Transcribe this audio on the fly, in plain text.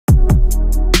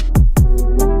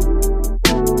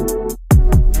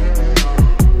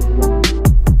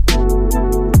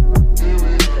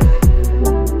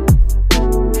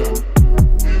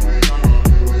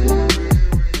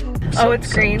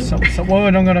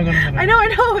Whoa, don't go. I know,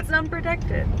 it's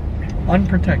unprotected.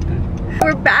 Unprotected.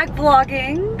 We're back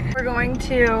vlogging. We're going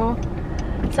to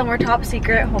somewhere top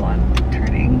secret. Hold on,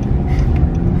 turning.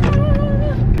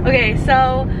 Okay,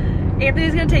 so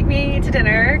Anthony's gonna take me to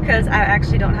dinner because I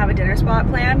actually don't have a dinner spot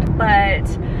planned, but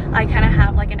I kind of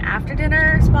have like an after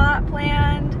dinner spot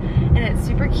planned, and it's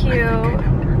super cute.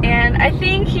 And I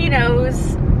think he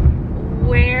knows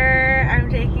where I'm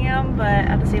taking him, but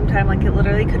at the same time, like, it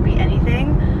literally could be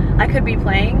anything. I could be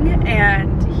playing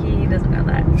and he doesn't know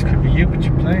that. This could be you, but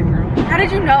you're playing, girl. How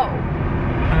did you know?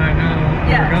 I know.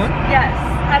 Yes. We're going? Yes.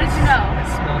 How did you know? I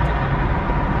smelled it.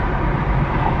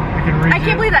 I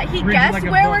can't believe that he guessed like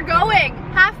where we're going.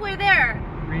 Halfway there.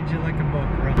 Read you like a book,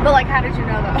 bro. But like, how did you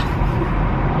know though?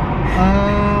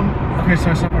 Okay,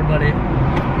 so I saw our buddy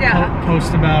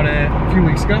post about it a few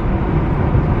weeks ago.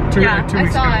 Two weeks I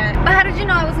saw it. But how did you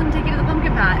know I was gonna take you to the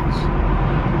pumpkin patch?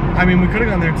 I mean, we could have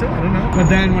gone there too, I don't know. But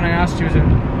then when I asked you, is it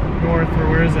north or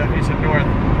where is it? He said north.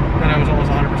 Then I was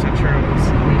almost 100% sure it was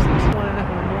this.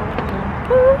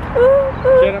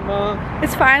 Get it, Mom.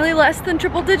 It's finally less than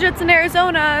triple digits in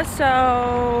Arizona,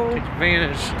 so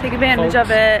take advantage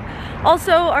of it.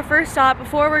 Also, our first stop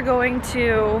before we're going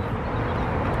to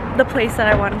the place that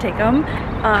I want to take them,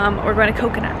 we're going to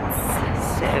Coconuts.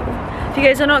 So if you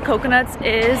guys don't know what Coconuts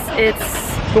is,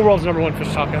 it's the world's #1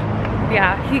 fish taco.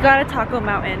 Yeah, he got a taco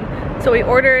mountain. So we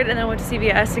ordered and then went to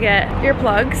CVS to get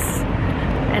earplugs.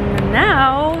 And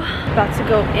now, about to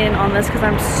go in on this because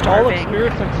I'm starving. Ooh.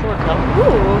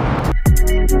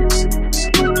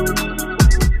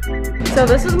 So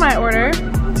this is my order.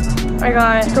 I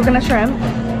got coconut shrimp.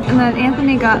 And then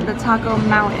Anthony got the taco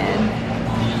mountain.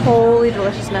 Holy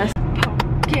deliciousness.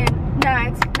 Pumpkin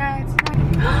nights.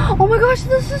 Oh my gosh,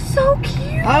 this is so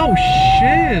cute. Oh,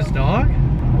 shiz, dog.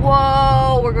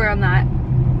 Whoa, we're going on that.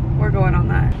 We're going on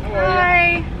that.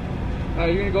 Hi.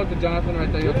 You're gonna go up to Jonathan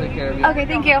right there, he'll take care of you. Okay,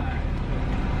 thank you.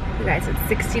 You guys, it's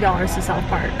 $60 to South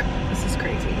Park. This is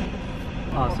crazy.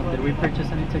 Awesome. Did we purchase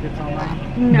any tickets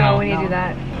online? No, we need to do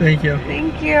that. Thank you.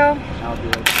 Thank you. I'll do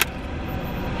it.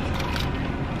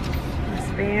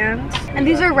 Wristbands. And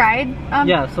these are ride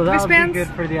yeah, so that would be wristbands? good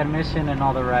for the admission and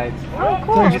all the rides. Oh,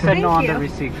 cool. You said no on the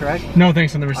receipt, correct? No,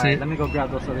 thanks on the receipt. Alright, let me go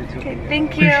grab those other two. Okay,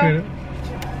 thank you. Appreciate it.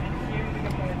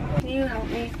 Can you help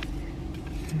me?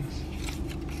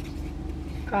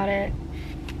 Got it.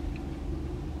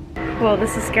 Whoa,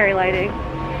 this is scary lighting.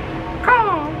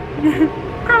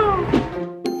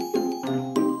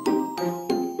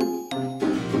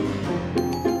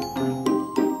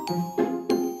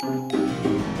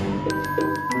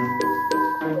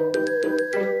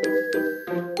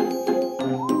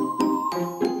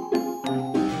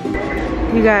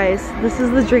 You guys, this is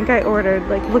the drink I ordered.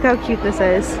 Like, look how cute this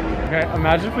is. Okay,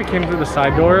 imagine if we came through the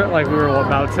side door like we were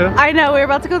about to. I know, we were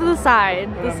about to go to the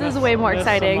side. This is way more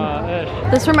exciting.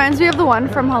 This reminds me of the one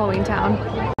from Halloween Town.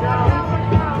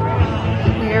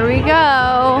 Here we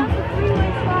go.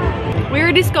 We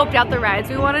already scoped out the rides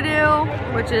we want to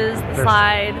do, which is the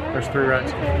slide. There's 3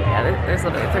 rides. Yeah, there's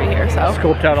literally 3 here, so.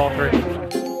 Scoped out all 3.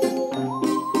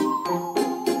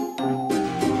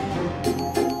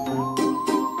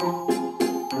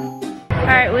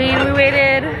 Alright, we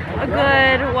waited a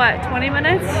good, what, 20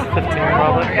 minutes? 15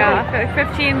 probably. Yeah,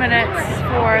 15 minutes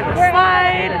for the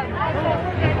slide.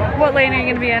 What lane are you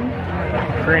gonna be in?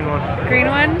 Green one. Green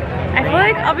one? I feel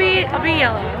like I'll be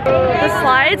yellow. The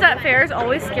slides at fairs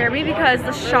always scare me because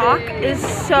the shock is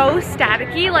so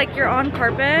staticky, like you're on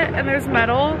carpet and there's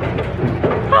metal.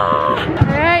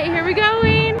 Alright, here we go,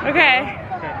 Wayne. Okay.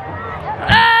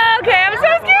 Okay, I'm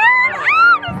so scared!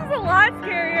 This is a lot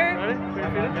scarier.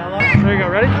 There you go,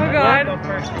 ready? Oh god. 1,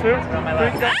 2, 3.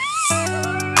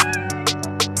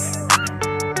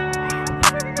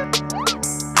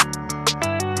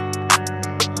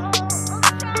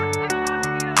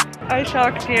 I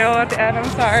shocked you at the end, I'm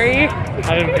sorry. I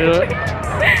didn't feel it.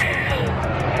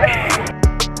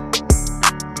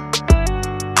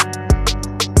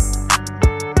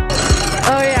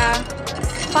 Oh yeah.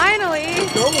 Finally.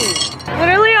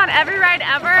 Literally on every ride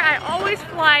ever, I always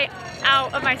fly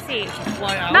out of my seat.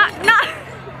 Fly out? Not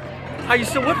Are you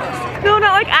still with us? No,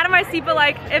 not like out of my seat, but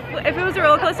like if it was a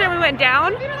roller coaster and we went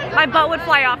down, my butt would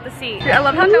fly off the seat. I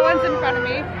love how no one's in front of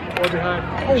me. Or behind.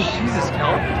 Oh, Jesus,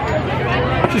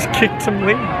 Kel. Just kicked some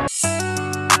lead.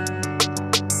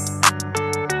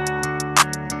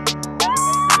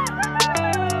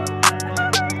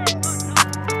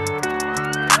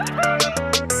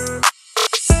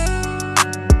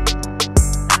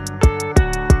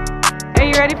 Are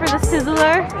you ready for the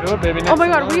sizzler? Do it, baby. Oh my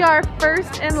god, we are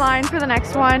first in line for the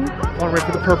next one. I want to wait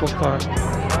for the purple car.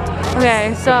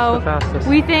 Okay, so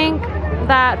we think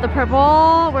that the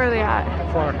purple, where are they at?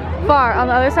 Far. On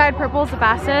the other side, purple's the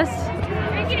fastest.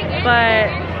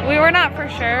 But we were not for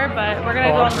sure, but we're gonna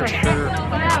go on for sure.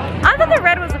 I thought the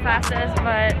red was the fastest,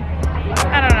 but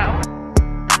I don't know.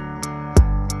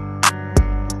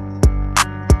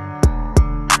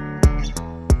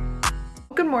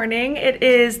 Good morning. It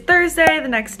is Thursday, the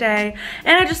next day,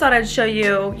 and I just thought I'd show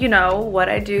you, you know, what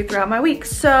I do throughout my week.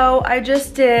 So I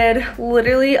just did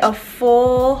literally a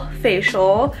full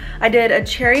facial. I did a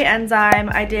cherry enzyme,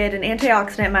 I did an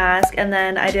antioxidant mask, and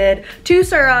then I did 2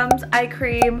 serums, eye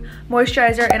cream,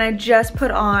 moisturizer, and I just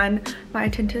put on my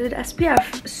tinted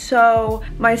SPF. So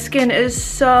my skin is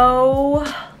so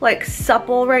like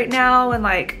supple right now, and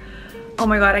like, oh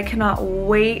my god, I cannot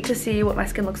wait to see what my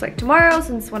skin looks like tomorrow,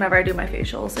 since whenever I do my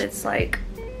facials, it's like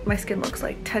my skin looks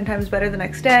like 10 times better the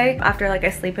next day after like I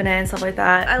sleep in it and stuff like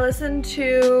that. I listened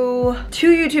to 2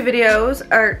 YouTube videos,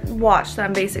 or watched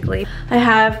them basically. I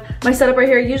have my setup right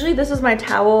here. Usually this is my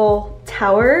towel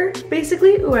tower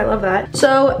basically. Ooh, I love that.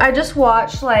 So I just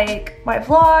watch like my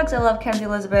vlogs. I love Kenzie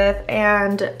Elizabeth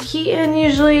and Keaton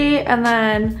usually, and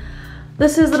then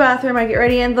this is the bathroom. I get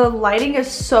ready and the lighting is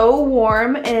so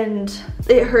warm and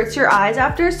it hurts your eyes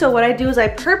after. So what I do is I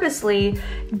purposely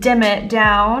dim it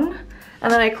down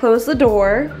and then I close the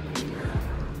door.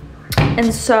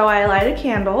 And so I light a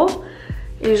candle.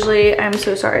 Usually, I'm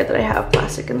so sorry that I have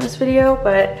plastic in this video,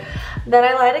 but then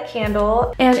I light a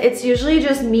candle and it's usually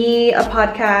just me, a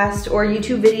podcast or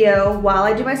YouTube video while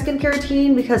I do my skincare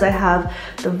routine, because I have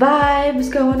the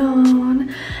vibes going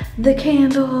on, the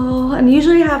candle, and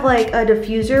usually have like a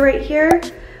diffuser right here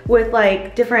with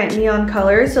like different neon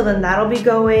colors, so then that'll be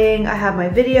going. I have my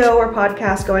video or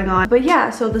podcast going on. But yeah,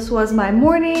 so this was my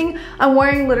morning. I'm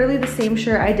wearing literally the same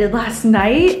shirt I did last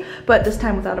night, but this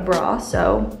time without a bra.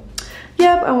 So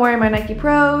yep, I'm wearing my Nike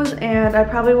Pros, and I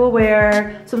probably will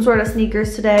wear some sort of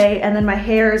sneakers today. And then my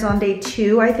hair is on day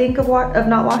 2, I think, of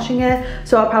not washing it.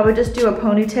 So I'll probably just do a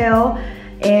ponytail.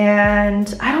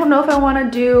 And I don't know if I want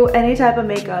to do any type of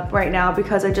makeup right now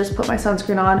because I just put my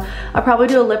sunscreen on. I'll probably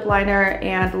do a lip liner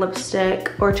and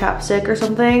lipstick or chapstick or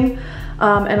something.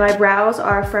 And my brows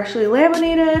are freshly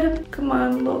laminated. Come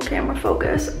on, little camera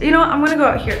focus. You know what? I'm gonna go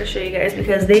out here to show you guys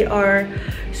because they are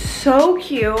so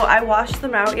cute. I washed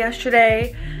them out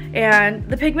yesterday and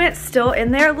the pigment's still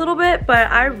in there a little bit, but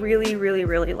I really, really,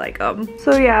 really like them.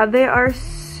 So yeah, they are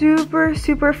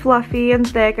super fluffy and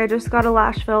thick. I just got a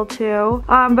lash fill too,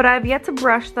 but I've yet to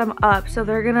brush them up, so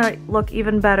they're gonna look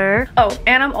even better. Oh,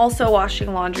 and I'm also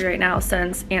washing laundry right now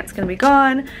since Aunt's gonna be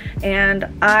gone, and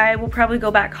I will probably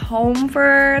go back home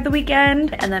for the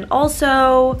weekend. And then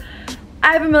also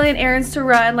I have a million errands to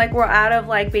run. Like, we're out of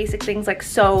like basic things like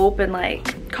soap and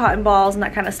like cotton balls and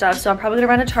that kind of stuff, so I'm probably gonna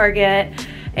run to Target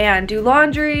and do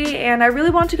laundry. And I really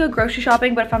want to go grocery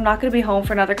shopping, but if I'm not gonna be home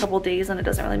for another couple days, then it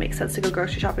doesn't really make sense to go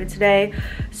grocery shopping today.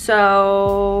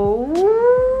 So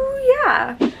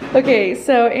yeah. Okay,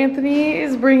 so Anthony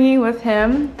is bringing with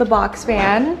him the box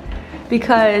fan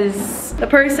because the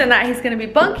person that he's gonna be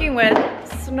bunking with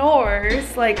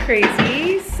snores like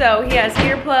crazy. So he has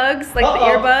earplugs, like the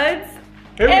earbuds.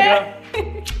 Here we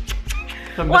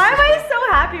go. Why am I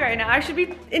so happy right now? I should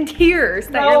be in tears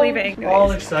that you're leaving.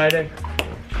 All exciting.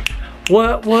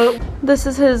 What? This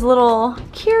is his little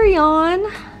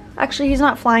carry-on. Actually, he's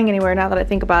not flying anywhere now that I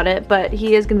think about it, but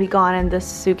he is gonna be gone, and this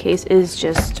suitcase is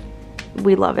just,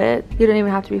 we love it. You don't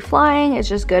even have to be flying. It's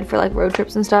just good for like road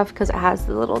trips and stuff because it has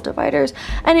the little dividers.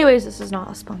 Anyways, this is not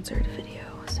a sponsored video.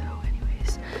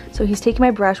 So he's taking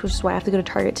my brush, which is why I have to go to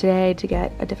Target today to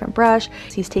get a different brush.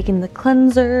 He's taking the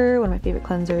cleanser, one of my favorite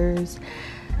cleansers,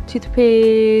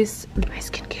 toothpaste, my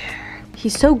skincare.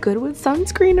 He's so good with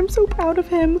sunscreen. I'm so proud of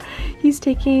him. He's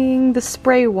taking the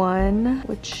spray one,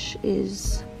 which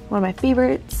is one of my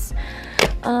favorites.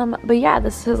 But yeah,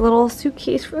 this is his little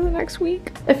suitcase for the next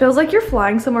week. It feels like you're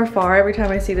flying somewhere far every time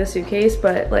I see this suitcase,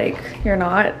 but like, you're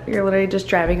not. You're literally just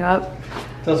driving up.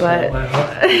 Doesn't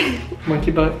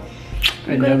monkey butt.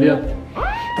 I love you.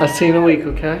 I'll see you in a week,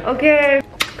 okay? Okay.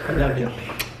 I love you.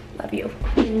 Love you.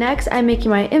 Next, I'm making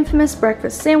my infamous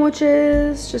breakfast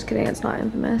sandwiches. Just kidding, it's not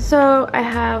infamous. So I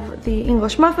have the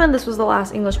English muffin. This was the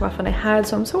last English muffin I had,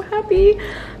 so I'm so happy.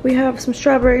 We have some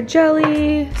strawberry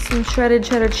jelly, some shredded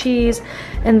cheddar cheese,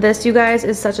 and this, you guys,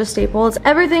 is such a staple. It's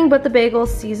everything but the bagel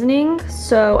seasoning,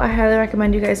 so I highly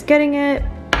recommend you guys getting it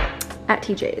at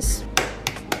TJ's.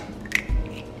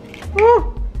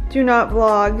 Oh, do not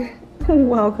vlog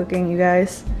while cooking, you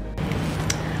guys.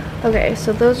 Okay,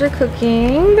 so those are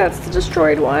cooking. That's the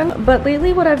destroyed one. But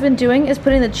lately what I've been doing is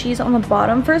putting the cheese on the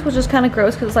bottom first, which is kind of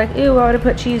gross because it's like, ew, why would I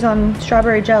put cheese on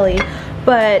strawberry jelly?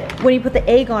 but when you put the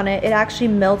egg on it, it actually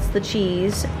melts the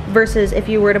cheese, versus if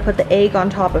you were to put the egg on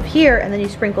top of here and then you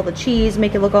sprinkle the cheese,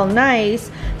 make it look all nice,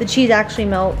 the cheese actually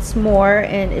melts more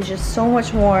and is just so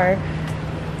much more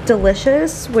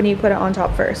delicious when you put it on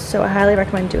top first. So I highly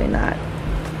recommend doing that.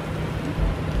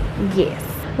 Yes.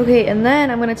 Okay, and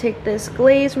then I'm gonna take this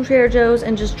glaze from Trader Joe's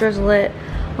and just drizzle it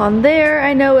on there.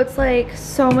 I know it's like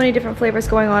so many different flavors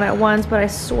going on at once, but I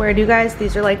swear to you guys,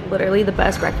 these are like literally the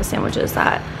best breakfast sandwiches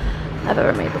that I've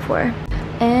ever made before.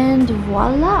 And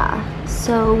voila.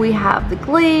 So we have the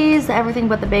glaze, everything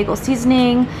but the bagel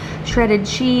seasoning, shredded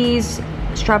cheese,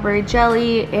 strawberry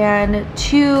jelly, and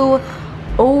 2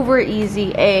 over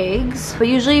easy eggs. But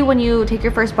usually when you take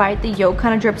your first bite, the yolk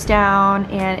kind of drips down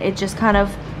and it just kind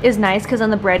of is nice because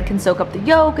then the bread can soak up the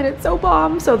yolk and it's so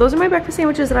bomb. So those are my breakfast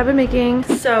sandwiches that I've been making.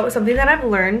 So something that I've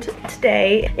learned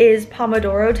today is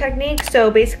Pomodoro technique.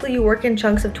 So basically you work in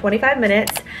chunks of 25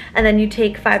 minutes and then you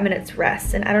take 5 minutes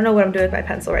rest. And I don't know what I'm doing with my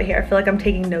pencil right here. I feel like I'm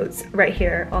taking notes right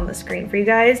here on the screen for you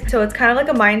guys. So it's kind of like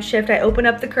a mind shift. I open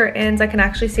up the curtains. I can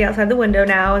actually see outside the window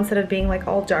now instead of being like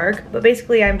all dark. But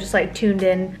basically I'm just like tuned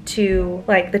in to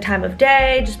like the time of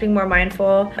day, just being more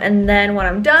mindful. And then when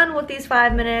I'm done with these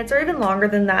 5 minutes or even longer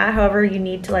than that, however you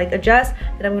need to like adjust,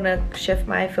 then I'm gonna shift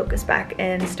my focus back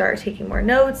and start taking more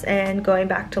notes and going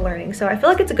back to learning. So I feel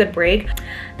like it's a good break.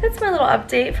 That's my little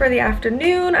update for the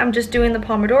afternoon. I'm just doing the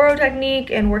Pomodoro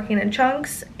technique and working in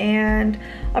chunks, and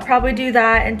I'll probably do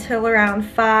that until around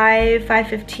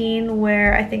 5:15,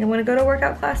 where I think I'm gonna go to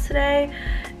workout class today.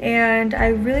 And I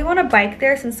really want to bike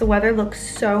there since the weather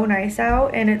looks so nice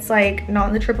out and it's like not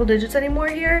in the triple digits anymore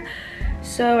here.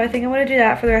 So I think I'm gonna do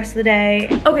that for the rest of the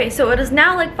day. Okay, so it is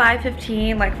now like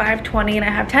 5:15, like 5:20, and I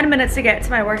have 10 minutes to get to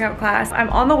my workout class. I'm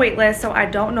on the wait list, so I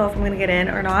don't know if I'm gonna get in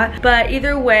or not. But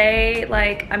either way,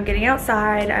 like I'm getting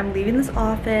outside, I'm leaving this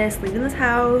office, leaving this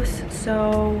house.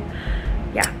 So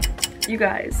yeah. You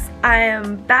guys, I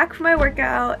am back from my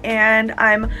workout and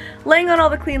I'm laying on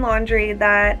all the clean laundry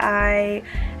that I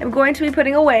am going to be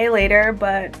putting away later,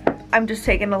 but I'm just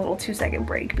taking a little 2-second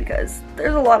break because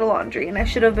there's a lot of laundry and I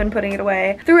should have been putting it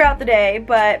away throughout the day,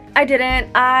 but I didn't.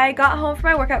 I got home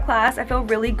from my workout class. I feel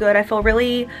really good. I feel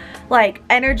really like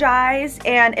energized,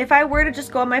 and if I were to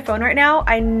just go on my phone right now,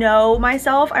 I know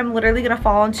myself, I'm literally gonna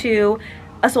fall into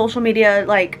a social media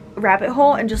like rabbit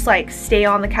hole and just like stay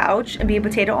on the couch and be a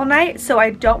potato all night. So I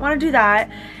don't want to do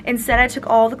that. Instead, I took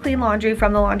all the clean laundry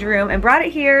from the laundry room and brought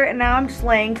it here, and now I'm just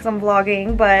laying because I'm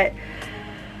vlogging. But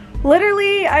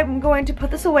literally I'm going to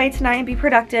put this away tonight and be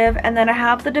productive, and then I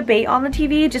have the debate on the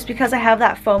TV just because I have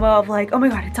that FOMO of like, oh my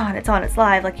god, it's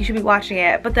live, like you should be watching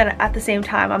it. But then at the same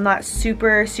time, I'm not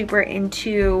super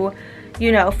into,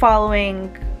 you know,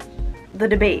 following the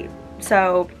debate.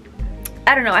 So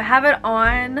I don't know, I have it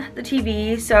on the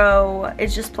TV, so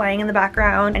it's just playing in the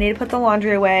background. I need to put the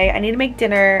laundry away, I need to make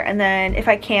dinner, and then if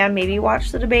I can, maybe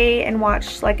watch the debate and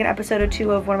watch like an episode or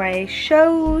 2 of one of my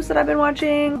shows that I've been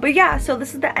watching. But yeah, so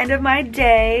this is the end of my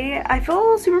day. I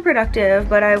feel super productive,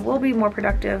 but I will be more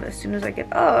productive as soon as I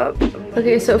get up.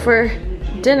 Okay, so for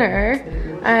dinner,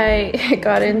 I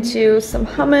got into some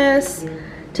hummus,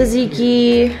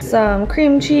 tzatziki, some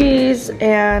cream cheese,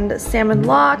 and salmon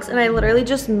lox, and I literally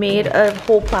just made a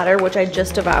whole platter, which I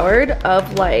just devoured,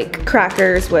 of like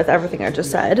crackers with everything I just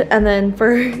said. And then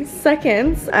for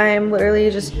seconds, I'm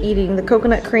literally just eating the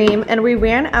coconut cream, and we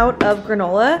ran out of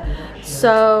granola,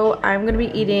 so I'm gonna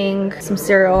be eating some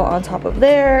cereal on top of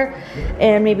there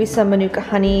and maybe some Manuka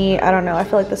honey. I don't know, I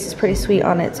feel like this is pretty sweet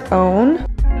on its own.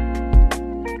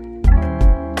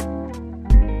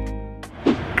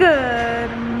 Good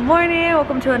morning,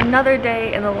 welcome to another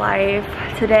day in the life.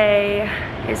 Today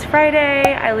is Friday.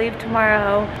 I leave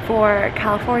tomorrow for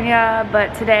California,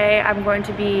 but today I'm going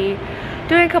to be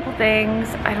doing a couple things.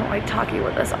 I don't like talking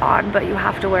with this on, but you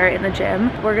have to wear it in the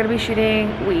gym. We're gonna be shooting,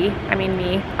 I mean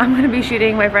me, I'm gonna be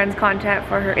shooting my friend's content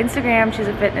for her Instagram. She's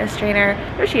a fitness trainer.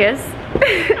 There she is.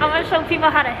 I'm gonna show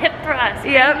people how to hip thrust.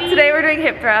 Yep, today we're doing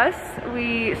hip thrusts.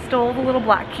 We stole the little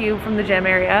black cube from the gym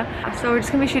area. So we're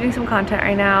just gonna be shooting some content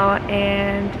right now,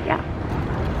 and yeah.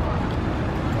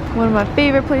 One of my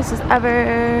favorite places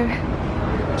ever.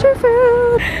 True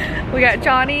Food. We got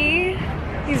Johnny,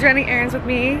 he's running errands with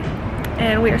me,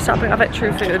 and we are stopping off at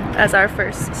True Food as our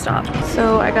first stop.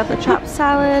 So I got the chopped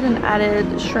salad and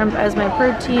added shrimp as my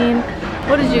protein.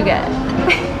 What did you get?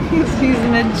 He's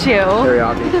using a chill.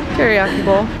 Teriyaki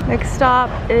bowl. Next stop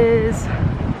is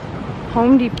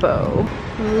Home Depot.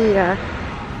 Oh yeah,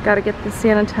 gotta get the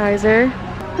sanitizer.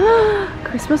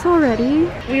 Christmas already?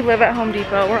 We live at Home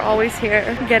Depot. We're always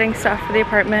here getting stuff for the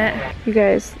apartment. You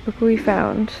guys, look what we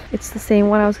found. It's the same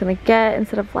one I was gonna get.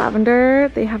 Instead of lavender,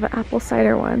 they have an apple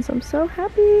cider one, so I'm so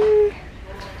happy.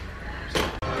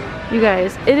 You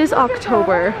guys, it is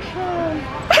October.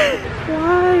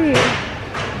 Why?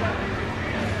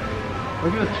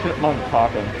 Look at the chipmunk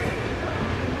talking.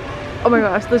 Oh my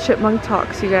gosh, the chipmunk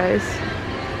talks, you guys.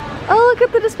 Oh, look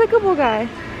at the despicable guy.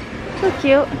 So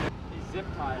cute. He's zip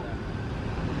tied him.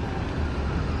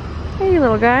 Hey,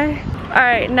 little guy. All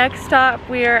right, next stop,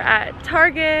 we are at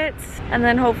Target's, and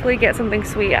then hopefully get something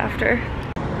sweet after.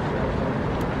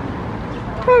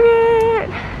 Target!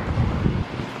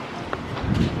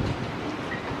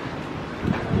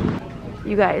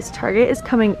 You guys, Target is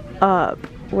coming up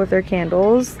with their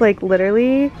candles. Like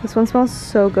literally, this one smells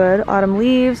so good. Autumn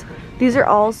leaves. These are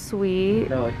all sweet.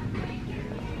 Really?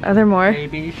 Are there more?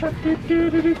 Baby.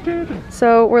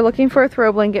 So we're looking for a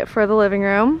throw blanket for the living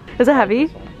room. Is it heavy?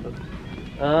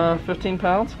 15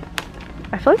 pounds.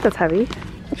 I feel like that's heavy.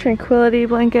 Tranquility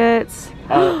blankets.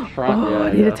 Oh, shrunk, yeah,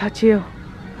 I need to touch you.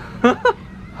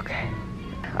 Okay.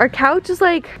 Our couch is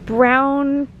like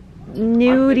brown,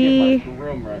 nudie. I'm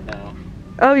room right now.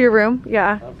 Oh, your room?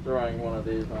 Yeah. I'm throwing one of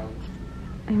these on.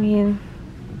 I mean,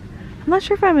 I'm not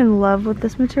sure if I'm in love with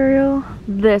this material.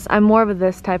 I'm more of a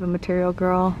this type of material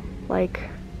girl. Like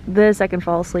this I can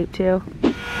fall asleep to.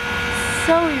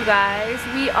 So you guys,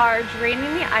 we are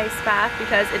draining the ice bath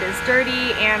because it is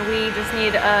dirty and we just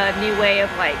need a new way of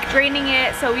like draining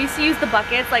it. So we used to use the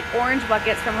buckets, like orange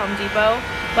buckets from Home Depot.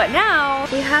 But now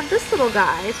we have this little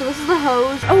guy. So this is the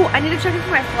hose. Oh, I need to check in for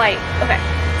my flight. Okay,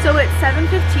 so it's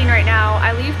 7:15 right now.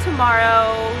 I leave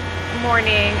tomorrow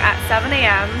morning at 7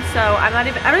 a.m. So I don't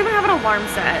even have an alarm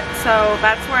set. So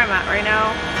that's where I'm at right now.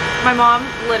 My mom,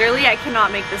 literally, I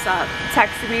cannot make this up,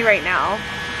 texted me right now.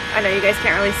 I know you guys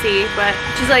can't really see, but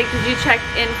she's like, did you check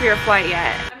in for your flight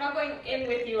yet? I'm not going in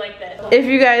with you like this. If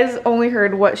you guys only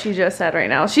heard what she just said right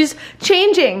now, she's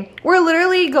changing. We're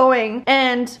literally going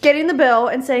and getting the bill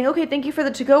and saying, okay, thank you for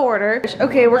the to-go order.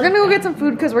 Okay, we're gonna go get some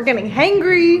food because we're getting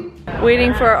hangry.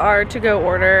 Waiting for our to-go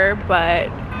order, but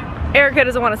Erica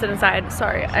doesn't want to sit inside.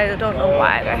 Sorry, I don't know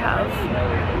why I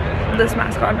have this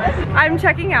mask on. I'm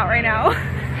checking out right now.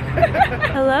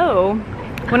 Hello.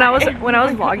 When I was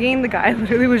vlogging, the guy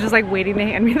literally was just like waiting to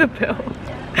hand me the bill.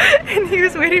 And he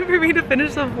was waiting for me to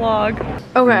finish the vlog.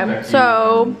 Okay,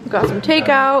 so we got some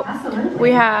takeout.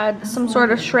 We had some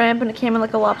sort of shrimp and it came in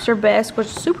like a lobster bisque, which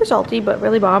is super salty but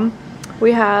really bomb.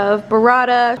 We have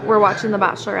burrata. We're watching The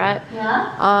Bachelorette.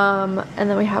 And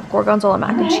then we have gorgonzola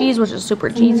mac and cheese, which is super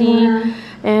cheesy.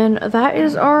 And that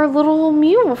is our little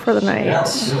meal for the night.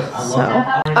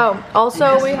 So, oh,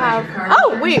 also we have,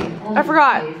 oh wait, I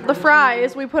forgot. The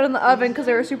fries we put in the oven because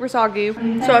they were super soggy.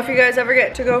 So if you guys ever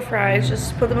get to-go fries,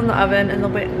 just put them in the oven and they'll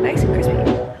be nice and crispy.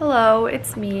 Hello,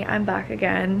 it's me. I'm back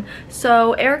again.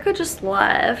 So Erica just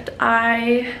left.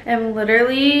 I am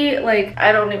literally like,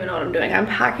 I don't even know what I'm doing. I'm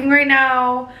packing right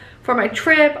now for my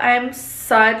trip. I am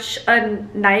such a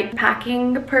night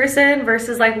packing person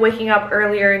versus like waking up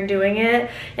earlier and doing it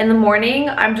in the morning.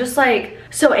 I'm just like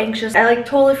so anxious. I like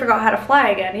totally forgot how to fly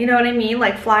again. You know what I mean?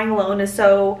 Like flying alone is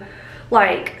so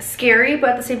like scary, but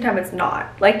at the same time it's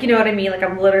not. Like, you know what I mean? Like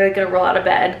I'm literally gonna roll out of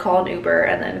bed, call an Uber,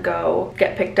 and then go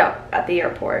get picked up at the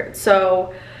airport.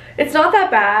 So it's not that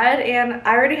bad, and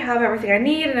I already have everything I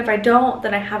need, and if I don't,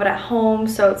 then I have it at home,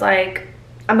 so it's like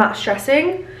I'm not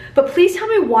stressing. But please tell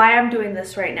me why I'm doing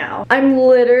this right now. I'm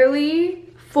literally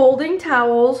folding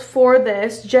towels for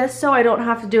this just so I don't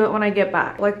have to do it when I get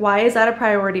back. Like, why is that a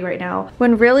priority right now?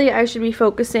 When really I should be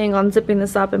focusing on zipping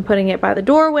this up and putting it by the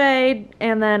doorway.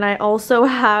 And then I also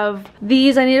have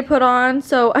these I need to put on.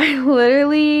 So I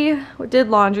literally did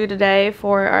laundry today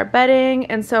for our bedding.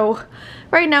 And so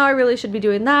right now I really should be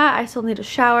doing that. I still need a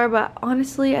shower, but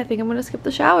honestly, I think I'm gonna skip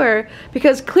the shower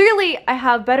because clearly I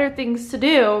have better things to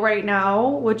do right now,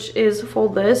 which is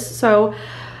fold this. So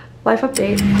life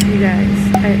update. You guys,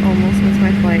 I almost missed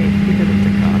my flight because of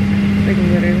TikTok. Like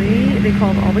literally, they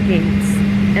called all the gates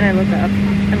and I looked up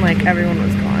and like everyone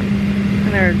was gone.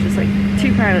 And there were just like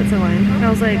 2 pilots in line. And I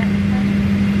was like,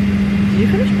 did you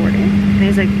finish boarding? And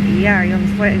he's like, yeah, are you on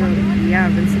this flight? I go, yeah,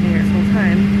 I've been sitting here this whole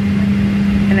time.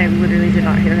 And I literally did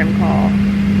not hear him call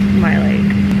my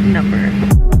like number.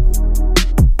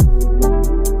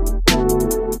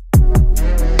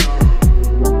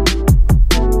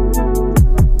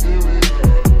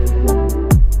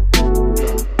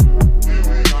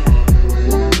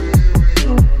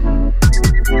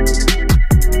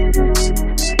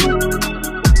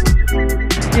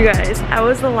 You guys, I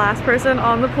was the last person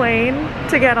on the plane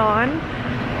to get on,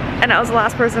 and I was the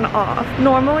last person off.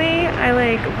 Normally, I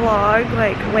like vlog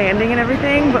like landing and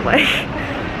everything, but like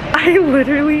I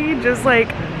literally just like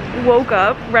woke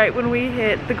up right when we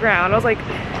hit the ground. I was like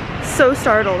so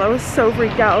startled. I was so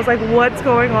freaked out. I was like, what's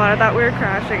going on? I thought we were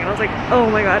crashing, and I was like, oh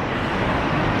my god.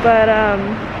 But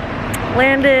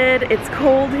landed, it's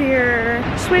cold here.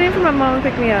 Just waiting for my mom to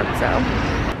pick me up, so.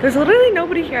 There's literally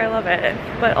nobody here, I love it.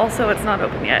 But also it's not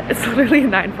open yet. It's literally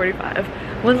 9:45.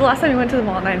 When's the last time you went to the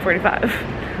mall at 9:45?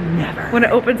 Never. When it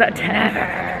opens at 10.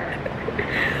 Never.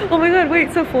 Oh my god,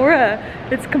 wait, Sephora.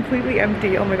 It's completely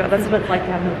empty. Oh my god, that's But like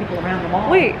to have no people around the mall.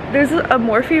 Wait, there's a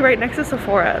Morphe right next to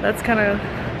Sephora. It's kind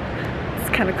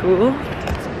of cool.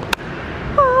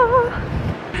 Ah.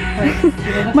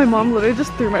 My mom literally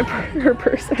just threw her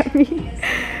purse at me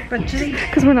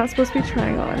because we're not supposed to be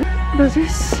trying on. Those are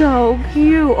so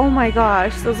cute. Oh my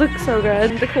gosh, those look so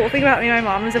good. The cool thing about me and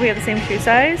my mom is that we have the same shoe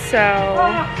size, so.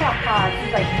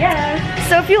 She's like, yes.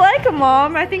 So if you like them,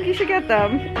 Mom, I think you should get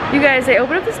them. You guys, they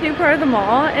opened up this new part of the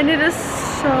mall and it is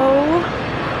so,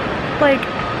 like,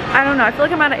 I don't know, I feel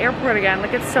like I'm at an airport again.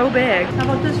 Like, it's so big. How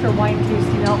about this for wine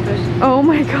tasting outfish? Oh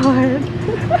my god.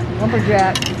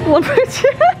 Lumberjack.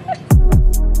 Lumberjack.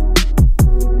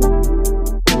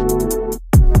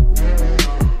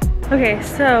 Okay,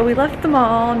 so we left the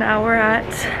mall. Now we're at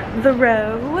the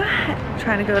Row,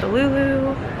 trying to go to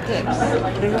Lulu.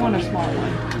 Big one or small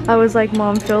one? I was like,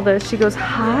 Mom, feel this. She goes,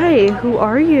 hi, who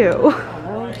are you?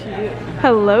 Hello to you.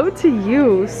 Hello to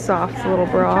you, soft little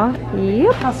bra.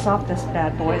 Yep. How soft this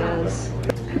bad boy is.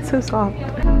 It's so soft.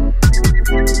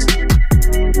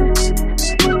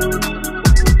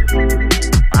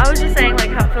 I was just saying, like,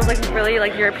 how it feels like really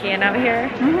like European out here.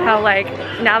 How like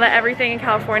now that everything in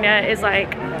California is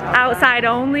like outside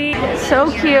only.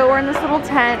 So cute. We're in this little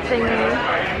tent thingy.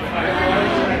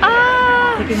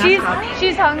 Ah,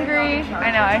 she's hungry.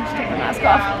 I know. I just take the mask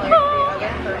off.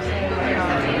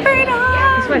 Very nice.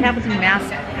 That's what happens when you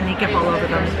mask and makeup all over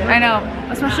them. I know,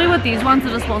 especially with these ones,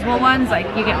 the disposable ones, like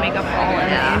you get makeup all in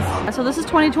these. So this is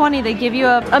 2020, they give you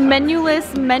a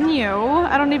menu-less menu.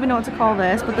 I don't even know what to call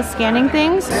this, but the scanning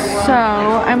things. So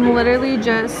I'm literally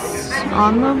just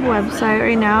on the website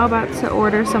right now about to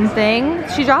order something.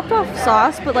 She dropped off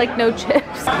sauce, but like no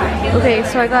chips. Okay,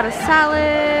 so I got a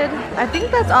salad. I think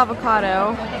that's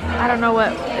avocado. I don't know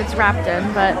what it's wrapped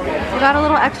in, but I got a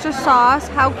little extra sauce.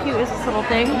 How cute is this little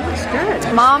thing? Looks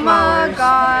good. Mama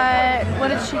got, what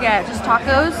did she get? Just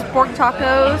tacos, pork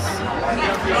tacos,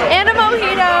 and a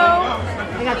mojito.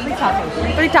 I got 3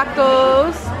 tacos. 3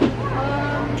 tacos.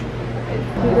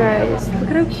 You guys, look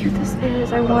at how cute this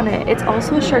is. I want it. It's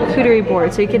also a charcuterie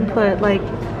board, so you can put like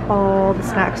all the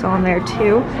snacks on there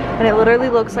too. And it literally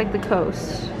looks like the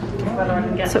coast.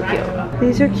 So cute.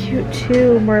 These are cute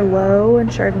too. Merlot and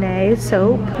Chardonnay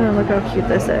soap. Oh, look how cute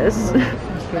this is.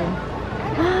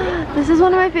 This is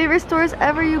one of my favorite stores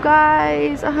ever, you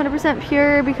guys. 100%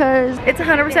 pure because it's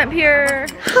 100% pure.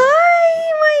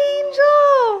 Hi, my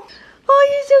angel. Oh,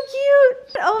 you're so cute.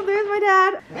 Oh, there's my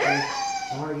dad.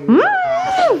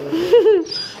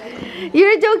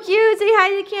 You're so cute. Say hi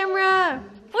to the camera.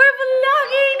 We're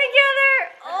vlogging together.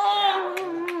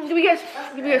 Oh, give me guys.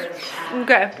 Give me guys.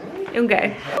 Okay.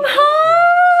 Okay.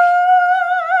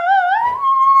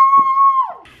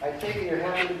 I take it you're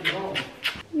happy to be home.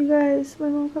 You guys, my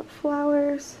mom got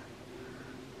flowers.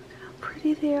 Look how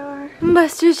pretty they are.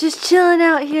 Buster's just chilling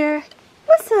out here.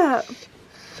 What's up?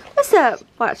 What's up?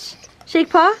 Watch. Shake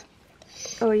paw.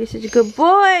 Oh, you're such a good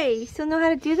boy. You still know how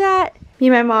to do that? Me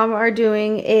and my mom are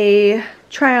doing a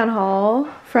try-on haul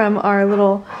from our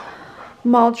little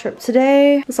mall trip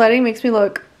today. This lighting makes me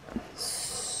look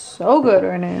so good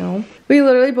right now. We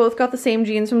literally both got the same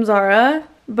jeans from Zara,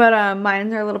 but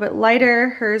mine are a little bit lighter.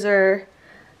 Hers are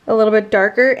a little bit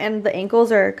darker, and the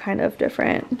ankles are kind of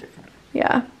different.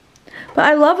 Yeah, but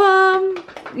I love them.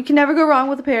 You can never go wrong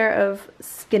with a pair of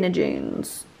skinny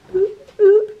jeans.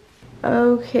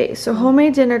 Okay, so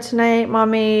homemade dinner tonight.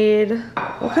 Mom made,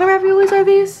 what kind of raviolis are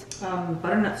these?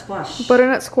 Butternut squash.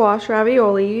 Butternut squash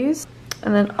raviolis.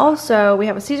 And then also we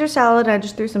have a Caesar salad. I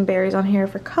just threw some berries on here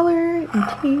for color and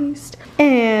taste.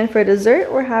 And for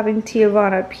dessert, we're having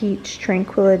Tiavana Peach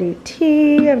Tranquility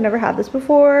Tea. I've never had this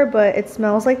before, but it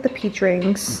smells like the peach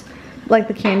rings, like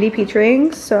the candy peach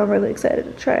rings. So I'm really excited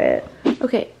to try it.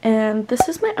 Okay, and this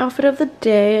is my outfit of the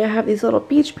day. I have these little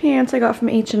beach pants I got from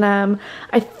H&M.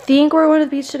 I think we're going to the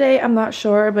beach today. I'm not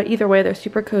sure, but either way, they're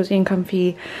super cozy and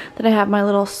comfy. Then I have my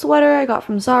little sweater I got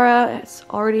from Zara. It's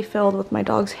already filled with my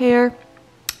dog's hair.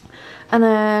 And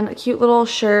then a cute little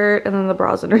shirt, and then the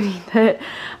bras underneath it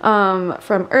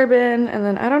from Urban. And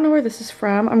then I don't know where this is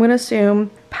from. I'm gonna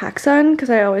assume PacSun, because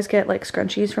I always get like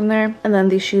scrunchies from there. And then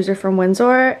these shoes are from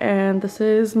Windsor, and this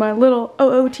is my little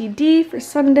OOTD for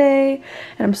Sunday.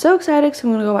 And I'm so excited because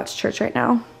I'm gonna go watch church right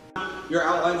now. your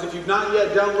outlines. If you've not yet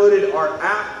downloaded our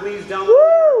app, please download.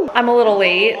 Woo! I'm a little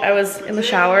late. I was in the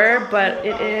shower, but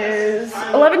it is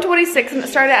 11:26 and it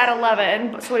started at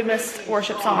 11, so we missed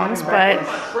worship songs. But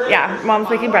yeah, Mom's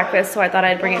making breakfast, so I thought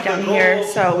I'd bring it down here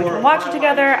so we can watch it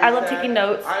together. I love taking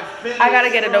notes. I gotta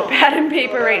get a notepad and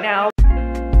paper right now.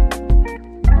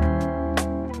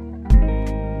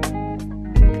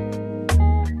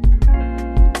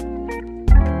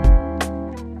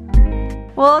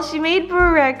 Well, she made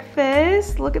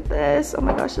breakfast. Look at this. Oh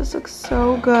my gosh, this looks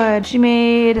so good. She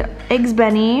made eggs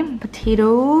Benny,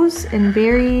 potatoes, and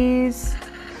berries.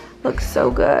 Looks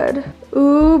so good.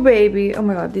 Ooh, baby. Oh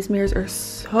my god, these mirrors are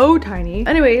so tiny.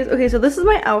 Anyways, okay, so this is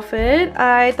my outfit.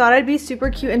 I thought I'd be super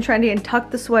cute and trendy and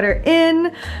tuck the sweater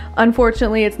in.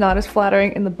 Unfortunately, it's not as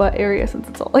flattering in the butt area since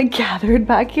it's all like gathered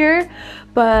back here.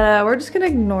 But we're just gonna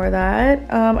ignore that.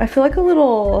 I feel like a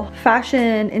little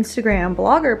fashion Instagram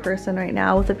blogger person right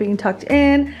now with it being tucked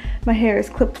in. My hair is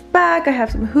clipped back. I have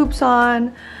some hoops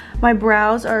on. My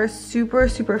brows are super,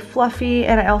 super fluffy,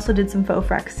 and I also did some faux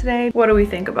freckles today. What do we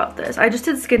think about this? I just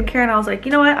did skincare and I was like,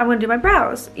 you know what? I'm gonna do my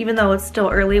brows. Even though it's still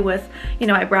early with, you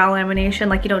know, my brow lamination,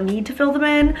 like you don't need to fill them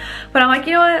in. But I'm like,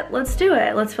 you know what? Let's do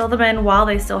it. Let's fill them in while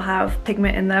they still have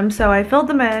pigment in them. So I filled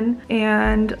them in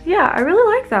and yeah, I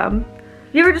really like them.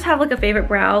 You ever just have like a favorite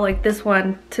brow? Like this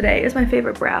one today is my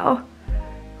favorite brow.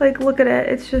 Like, look at it.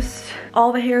 It's just,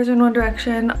 all the hairs are in one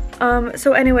direction.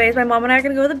 So anyways, my mom and I are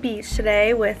gonna go to the beach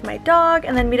today with my dog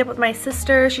and then meet up with my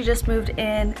sister. She just moved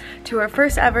in to her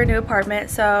first ever new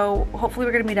apartment. So hopefully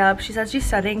we're gonna meet up. She says she's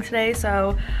studying today.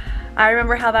 So I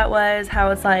remember how that was, how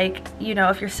it's like, you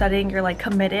know, if you're studying, you're like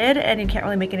committed and you can't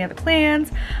really make any other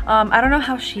plans. I don't know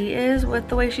how she is with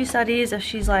the way she studies, if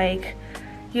she's like,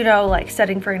 you know, like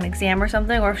studying for an exam or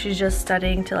something, or if she's just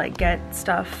studying to like get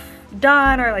stuff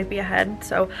done or like be ahead.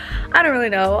 So I don't really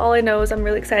know. All I know is I'm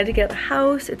really excited to get the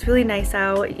house. It's really nice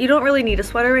out. You don't really need a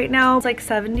sweater right now. It's like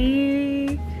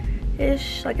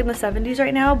 70-ish, like in the 70s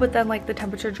right now, but then like the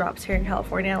temperature drops here in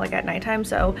California like at nighttime.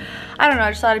 So I don't know,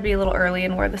 I just thought it'd be a little early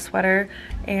and wear the sweater.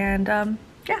 And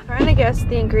yeah, trying to guess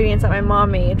the ingredients that my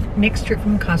mom made. Mixed fruit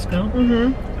from Costco.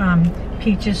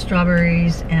 Peaches,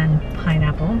 strawberries, and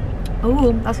pineapple.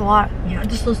 Oh, that's a lot. Yeah,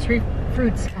 just those three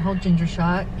fruits. A whole ginger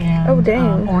shot and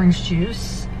orange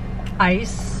juice,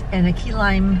 ice, and a key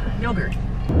lime yogurt.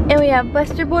 And we have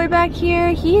Buster Boy back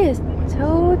here. He is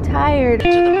so tired.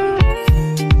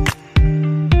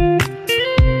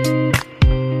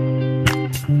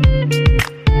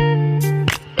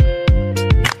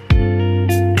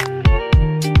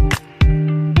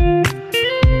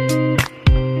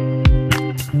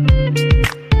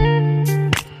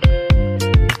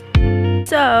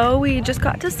 So we just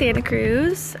got to Santa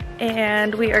Cruz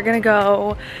and we are gonna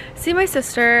go see my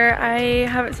sister. I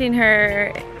haven't seen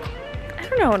her, I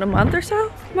don't know, in a month or so?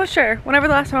 I'm not sure. Whenever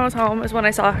the last time I was home is when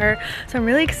I saw her. So I'm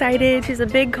really excited. She's a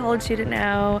big college student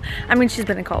now. I mean, she's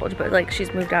been in college, but like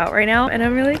she's moved out right now and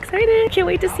I'm really excited. Can't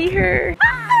wait to see her.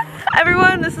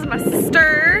 Everyone, this is my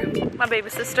sister, my baby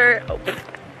sister. Oh,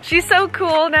 she's so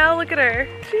cool now, look at her.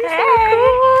 She's so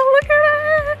cool, look at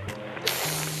her.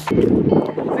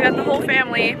 We got the whole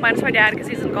family, minus my dad because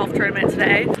he's in a golf tournament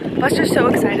today. Buster's so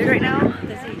excited right now.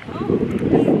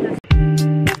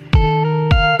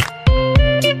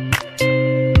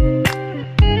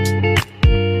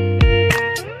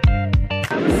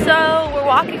 So we're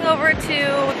walking over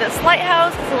to this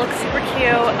lighthouse because it looks super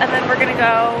cute, and then we're gonna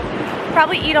go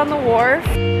probably eat on the wharf.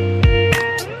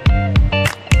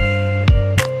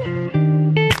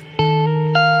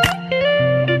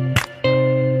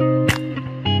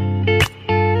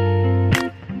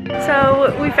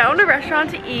 So we found a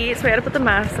restaurant to eat, so we had to put the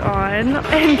mask on.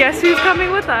 And guess who's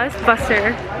coming with us?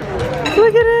 Buster.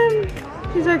 Look at him.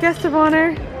 He's our guest of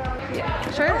honor.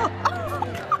 Yeah, sure.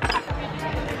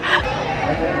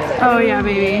 Oh yeah,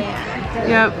 baby.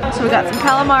 Yep. So we got some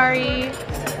calamari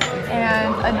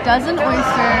and a dozen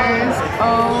oysters.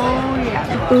 Oh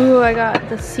yeah. Ooh, I got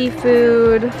the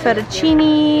seafood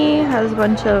fettuccine. Has a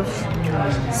bunch of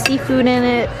seafood in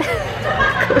it.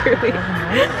 Clearly.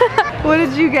 What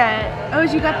did you get? Oh,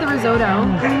 you got the risotto.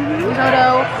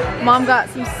 Risotto. Mom got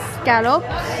some scallops.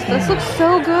 This looks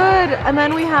so good. And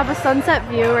then we have a sunset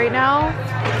view right now.